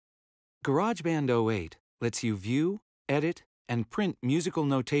Garageband 08 lets you view, edit, and print musical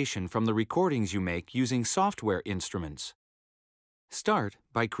notation from the recordings you make using software instruments. Start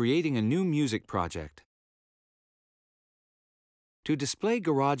by creating a new music project. To display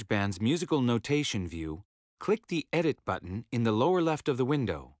Garageband's musical notation view, click the Edit button in the lower left of the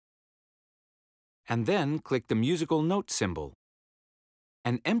window. And then click the musical note symbol.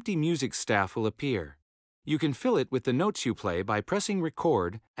 An empty music staff will appear. You can fill it with the notes you play by pressing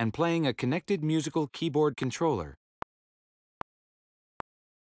Record and playing a connected musical keyboard controller.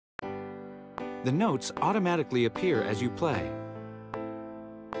 The notes automatically appear as you play.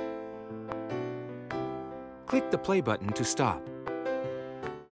 Click the play button to stop.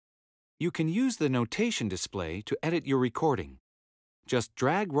 You can use the notation display to edit your recording. Just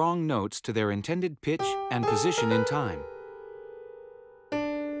drag wrong notes to their intended pitch and position in time.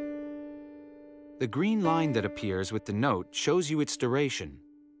 The green line that appears with the note shows you its duration.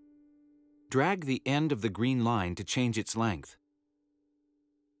 Drag the end of the green line to change its length.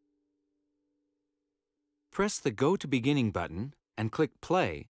 Press the Go to Beginning button and click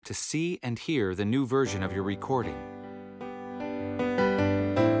Play to see and hear the new version of your recording.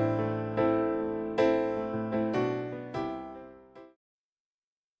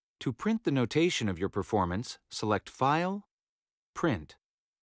 To print the notation of your performance, select File, Print.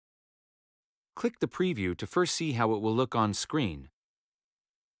 Click the preview to first see how it will look on screen.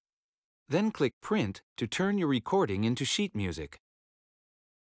 Then click Print to turn your recording into sheet music.